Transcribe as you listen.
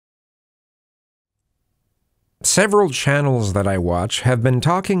Several channels that I watch have been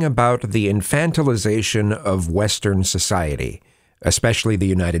talking about the infantilization of Western society, especially the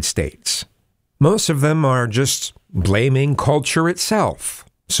United States. Most of them are just blaming culture itself,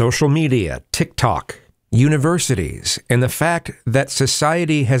 social media, TikTok, universities, and the fact that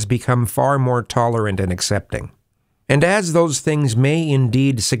society has become far more tolerant and accepting. And as those things may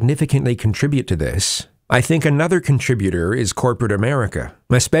indeed significantly contribute to this, I think another contributor is corporate America,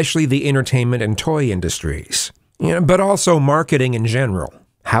 especially the entertainment and toy industries, but also marketing in general.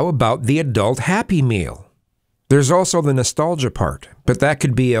 How about the adult Happy Meal? There's also the nostalgia part, but that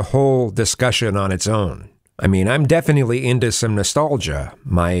could be a whole discussion on its own. I mean, I'm definitely into some nostalgia.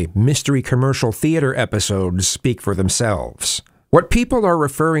 My mystery commercial theater episodes speak for themselves. What people are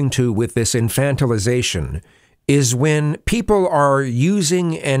referring to with this infantilization is when people are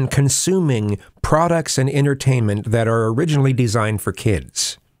using and consuming products and entertainment that are originally designed for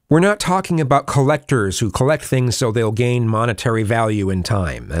kids. We're not talking about collectors who collect things so they'll gain monetary value in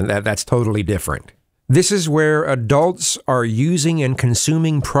time, and that's totally different. This is where adults are using and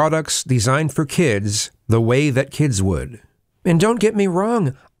consuming products designed for kids the way that kids would. And don't get me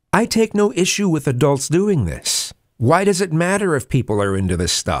wrong, I take no issue with adults doing this. Why does it matter if people are into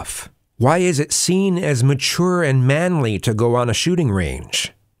this stuff? Why is it seen as mature and manly to go on a shooting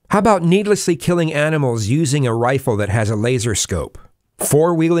range? How about needlessly killing animals using a rifle that has a laser scope?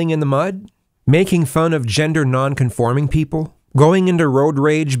 Four-wheeling in the mud? Making fun of gender non-conforming people? Going into road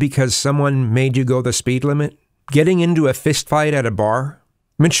rage because someone made you go the speed limit? Getting into a fistfight at a bar?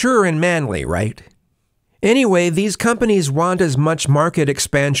 Mature and manly, right? Anyway, these companies want as much market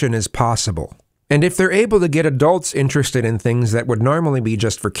expansion as possible. And if they're able to get adults interested in things that would normally be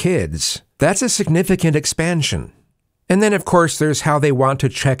just for kids, that's a significant expansion. And then, of course, there's how they want to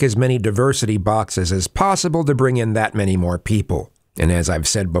check as many diversity boxes as possible to bring in that many more people. And as I've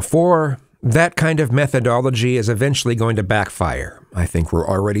said before, that kind of methodology is eventually going to backfire. I think we're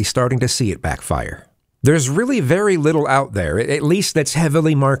already starting to see it backfire. There's really very little out there, at least that's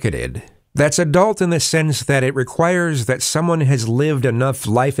heavily marketed, that's adult in the sense that it requires that someone has lived enough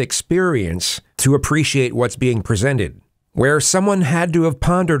life experience to appreciate what's being presented, where someone had to have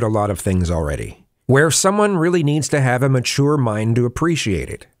pondered a lot of things already, where someone really needs to have a mature mind to appreciate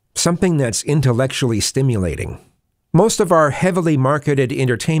it, something that's intellectually stimulating. Most of our heavily marketed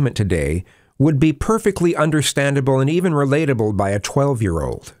entertainment today would be perfectly understandable and even relatable by a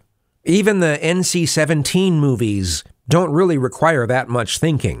 12-year-old. Even the NC-17 movies don't really require that much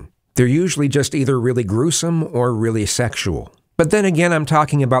thinking. They're usually just either really gruesome or really sexual. But then again, I'm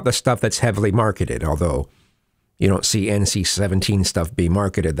talking about the stuff that's heavily marketed, although you don't see NC-17 stuff be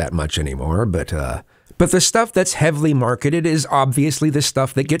marketed that much anymore. But the stuff that's heavily marketed is obviously the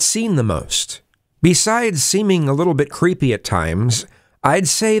stuff that gets seen the most. Besides seeming a little bit creepy at times, I'd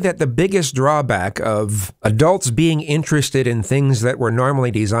say that the biggest drawback of adults being interested in things that were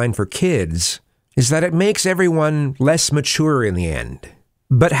normally designed for kids is that it makes everyone less mature in the end.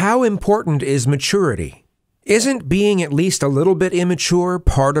 But how important is maturity? Isn't being at least a little bit immature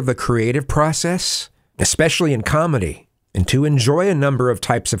part of the creative process? Especially in comedy. And to enjoy a number of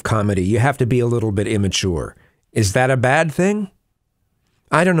types of comedy, you have to be a little bit immature. Is that a bad thing?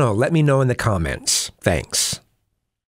 I don't know. Let me know in the comments. Thanks.